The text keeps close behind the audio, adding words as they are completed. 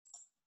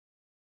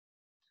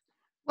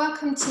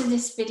Welcome to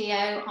this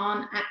video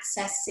on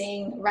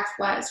accessing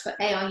Refworks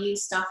for ARU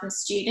staff and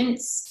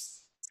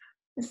students.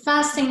 The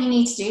first thing you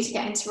need to do to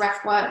get into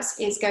Refworks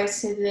is go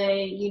to the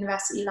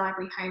University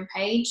Library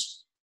homepage.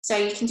 So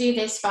you can do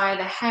this via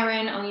the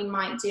Heron, or you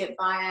might do it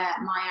via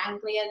My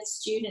Anglia, the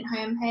student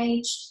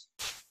homepage.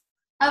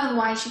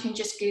 Otherwise, you can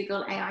just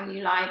Google ARU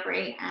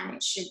Library and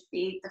it should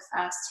be the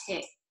first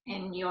hit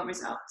in your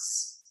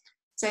results.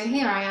 So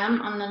here I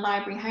am on the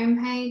library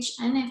homepage,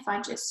 and if I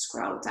just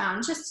scroll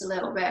down just a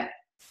little bit,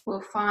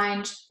 we'll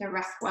find the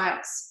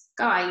Refworks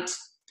guide.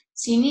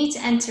 So you need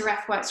to enter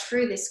Refworks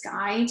through this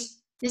guide.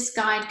 This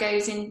guide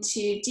goes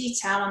into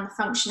detail on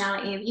the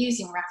functionality of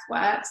using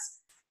Refworks.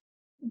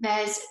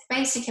 There's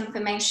basic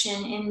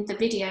information in the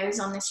videos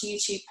on this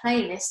YouTube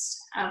playlist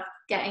of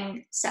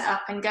getting set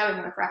up and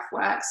going with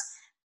Refworks.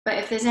 But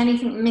if there's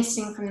anything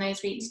missing from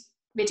those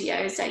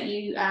videos that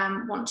you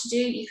want to do,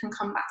 you can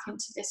come back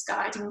into this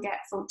guide and get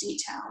full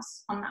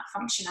details on that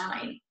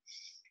functionality.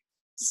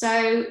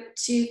 So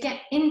to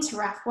get into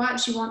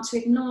Refworks, you want to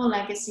ignore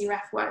legacy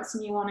Refworks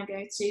and you want to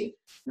go to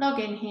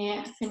login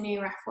here for new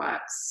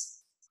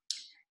Refworks.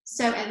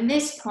 So at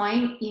this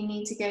point, you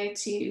need to go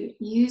to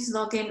use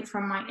login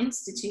from my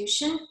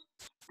institution,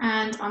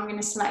 and I'm going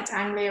to select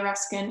Anglia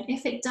Ruskin.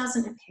 If it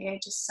doesn't appear,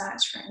 just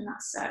search for it in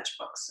that search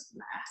box up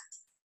there.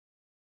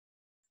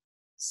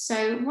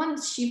 So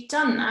once you've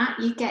done that,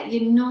 you get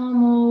your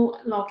normal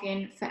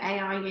login for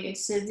ARU.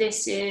 So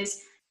this is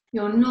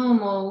your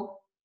normal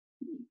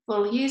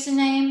full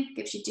username,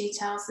 gives you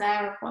details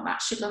there of what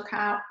that should look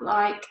out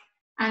like,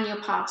 and your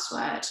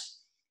password.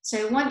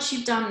 So once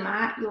you've done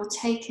that, you're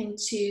taken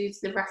to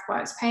the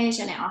Refworks page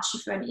and it asks you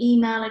for an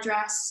email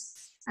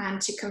address and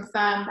to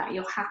confirm that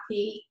you're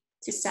happy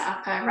to set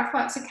up a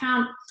Refworks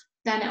account.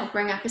 Then it'll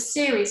bring up a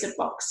series of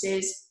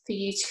boxes for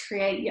you to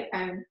create your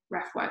own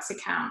Refworks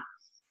account.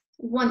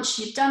 Once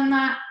you've done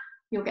that,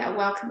 you'll get a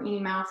welcome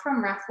email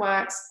from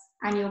Refworks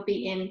and you'll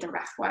be in the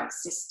Refworks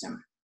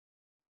system.